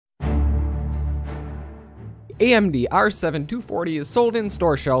AMD R7 240 is sold in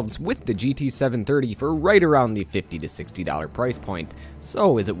store shelves with the GT 730 for right around the $50 to $60 price point.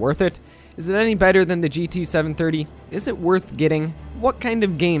 So is it worth it? Is it any better than the GT 730? Is it worth getting? What kind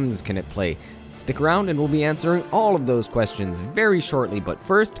of games can it play? Stick around and we'll be answering all of those questions very shortly, but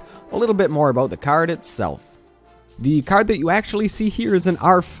first, a little bit more about the card itself. The card that you actually see here is an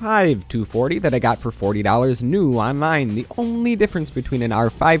R5 240 that I got for $40 new online. The only difference between an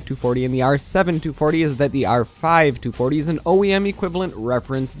R5 240 and the R7 240 is that the R5 240 is an OEM equivalent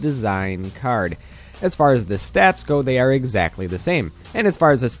reference design card. As far as the stats go, they are exactly the same. And as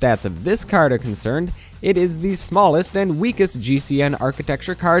far as the stats of this card are concerned, it is the smallest and weakest GCN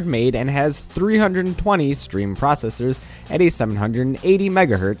architecture card made and has 320 stream processors at a 780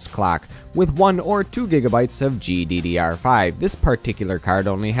 MHz clock with 1 or 2 GB of GDDR5. This particular card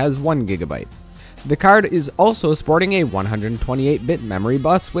only has 1 GB. The card is also sporting a 128-bit memory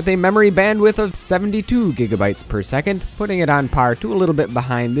bus with a memory bandwidth of 72 GB per second, putting it on par to a little bit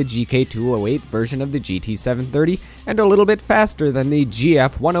behind the GK208 version of the GT 730 and a little bit faster than the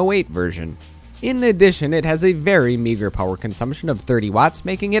GF108 version. In addition, it has a very meager power consumption of 30 watts,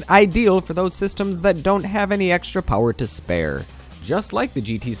 making it ideal for those systems that don't have any extra power to spare. Just like the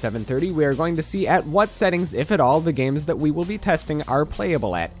GT 730, we are going to see at what settings, if at all, the games that we will be testing are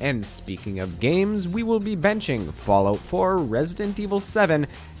playable at. And speaking of games, we will be benching Fallout 4, Resident Evil 7,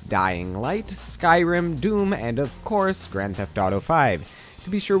 Dying Light, Skyrim, Doom, and of course, Grand Theft Auto 5. To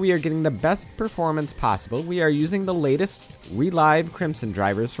be sure we are getting the best performance possible, we are using the latest Relive Crimson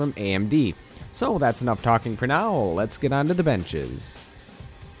drivers from AMD. So that's enough talking for now, let's get on to the benches.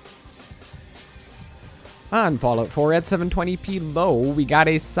 On Fallout 4 at 720p low, we got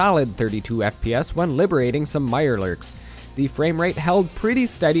a solid 32 FPS when liberating some Mirelurks. The frame rate held pretty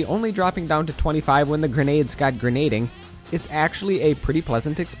steady, only dropping down to 25 when the grenades got grenading. It's actually a pretty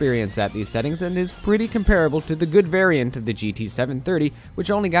pleasant experience at these settings and is pretty comparable to the good variant of the GT 730,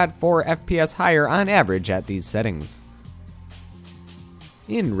 which only got 4 FPS higher on average at these settings.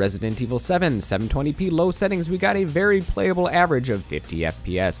 In Resident Evil 7 720p low settings, we got a very playable average of 50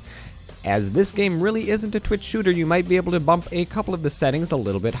 FPS. As this game really isn't a Twitch shooter, you might be able to bump a couple of the settings a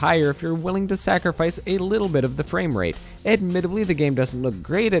little bit higher if you're willing to sacrifice a little bit of the frame rate. Admittedly, the game doesn't look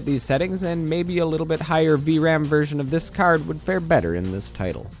great at these settings, and maybe a little bit higher VRAM version of this card would fare better in this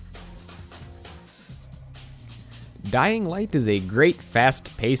title. Dying Light is a great,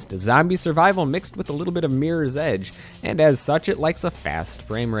 fast-paced zombie survival mixed with a little bit of Mirror's Edge, and as such it likes a fast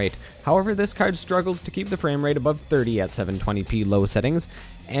frame rate. However, this card struggles to keep the frame rate above 30 at 720p low settings,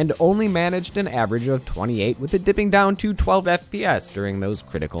 and only managed an average of 28 with it dipping down to 12 FPS during those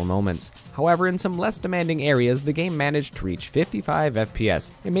critical moments. However, in some less demanding areas, the game managed to reach 55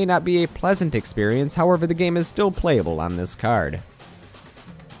 FPS. It may not be a pleasant experience, however the game is still playable on this card.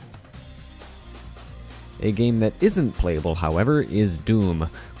 A game that isn't playable, however, is Doom.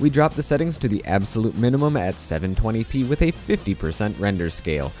 We dropped the settings to the absolute minimum at 720p with a 50% render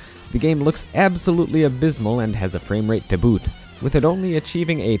scale. The game looks absolutely abysmal and has a frame rate to boot. With it only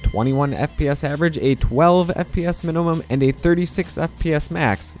achieving a 21 FPS average, a 12 FPS minimum, and a 36 FPS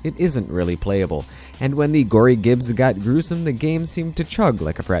max, it isn't really playable. And when the gory gibs got gruesome, the game seemed to chug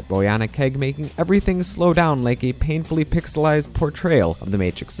like a frat boy on a keg, making everything slow down like a painfully pixelized portrayal of the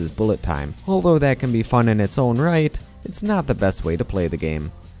Matrix's bullet time. Although that can be fun in its own right, it's not the best way to play the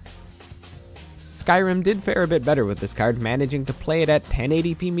game. Skyrim did fare a bit better with this card, managing to play it at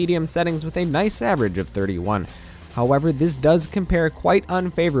 1080p medium settings with a nice average of 31. However, this does compare quite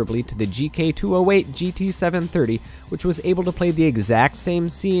unfavorably to the GK208 GT 730, which was able to play the exact same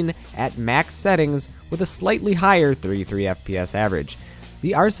scene at max settings with a slightly higher 33 FPS average.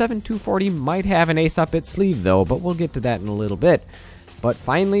 The R7 240 might have an ace up its sleeve though, but we'll get to that in a little bit. But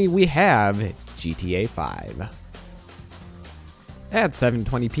finally, we have GTA 5. At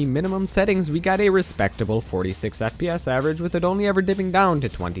 720p minimum settings, we got a respectable 46 FPS average with it only ever dipping down to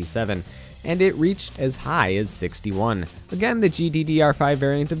 27. And it reached as high as 61. Again, the GDDR5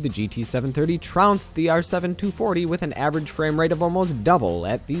 variant of the GT 730 trounced the R7 240 with an average frame rate of almost double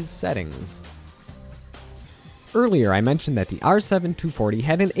at these settings. Earlier I mentioned that the R7 240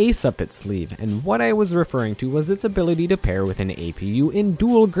 had an ace up its sleeve, and what I was referring to was its ability to pair with an APU in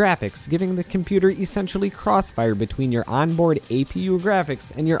dual graphics, giving the computer essentially crossfire between your onboard APU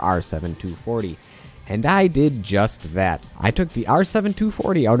graphics and your R7 240. And I did just that. I took the R7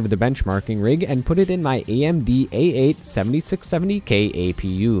 240 out of the benchmarking rig and put it in my AMD A8 7670K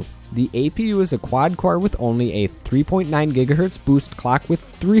APU. The APU is a quad-core with only a 3.9 GHz boost clock with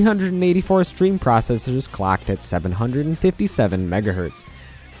 384 stream processors clocked at 757 MHz.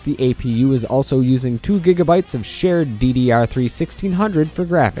 The APU is also using 2 GB of shared DDR3 1600 for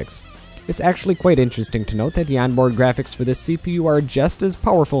graphics. It's actually quite interesting to note that the onboard graphics for this CPU are just as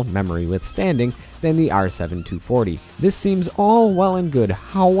powerful, memory withstanding, than the R7 240. This seems all well and good,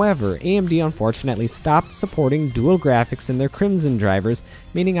 however, AMD unfortunately stopped supporting dual graphics in their Crimson drivers,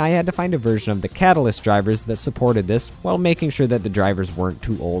 meaning I had to find a version of the Catalyst drivers that supported this, while making sure that the drivers weren't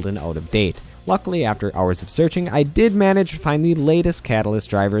too old and out of date. Luckily, after hours of searching, I did manage to find the latest Catalyst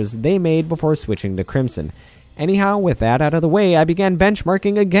drivers they made before switching to Crimson. Anyhow, with that out of the way, I began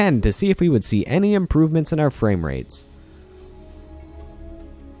benchmarking again to see if we would see any improvements in our frame rates.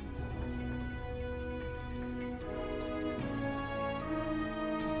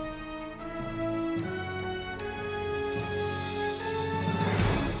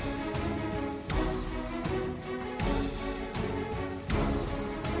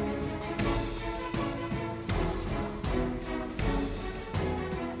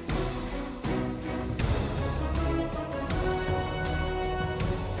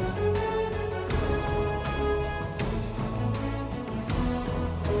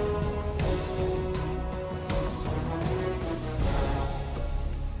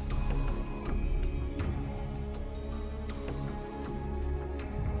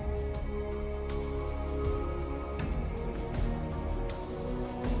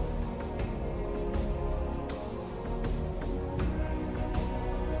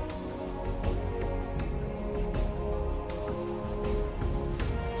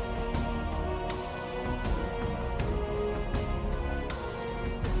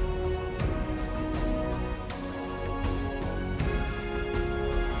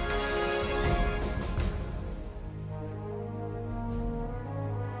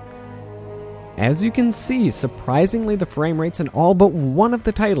 As you can see, surprisingly the frame rates in all but one of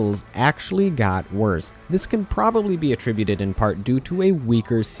the titles actually got worse. This can probably be attributed in part due to a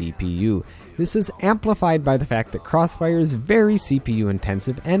weaker CPU. This is amplified by the fact that Crossfire is very CPU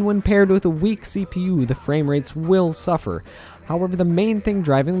intensive, and when paired with a weak CPU, the frame rates will suffer. However, the main thing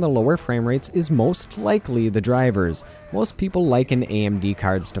driving the lower frame rates is most likely the drivers. Most people liken AMD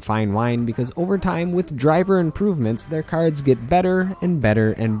cards to fine wine because over time, with driver improvements, their cards get better and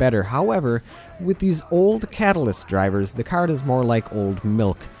better and better. However, with these old Catalyst drivers, the card is more like old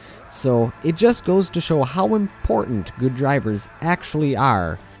milk. So it just goes to show how important good drivers actually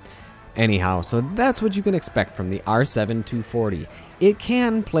are. Anyhow, so that's what you can expect from the R7 240. It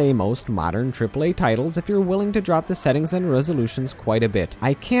can play most modern AAA titles if you're willing to drop the settings and resolutions quite a bit.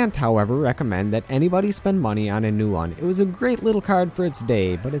 I can't, however, recommend that anybody spend money on a new one. It was a great little card for its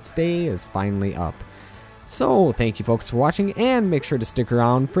day, but its day is finally up. So, thank you folks for watching, and make sure to stick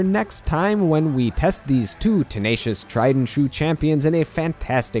around for next time when we test these two tenacious tried-and-true champions in a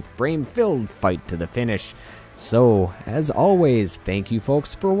fantastic frame-filled fight to the finish. So, as always, thank you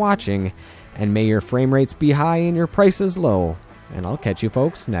folks for watching, and may your frame rates be high and your prices low, and I'll catch you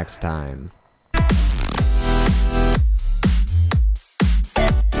folks next time.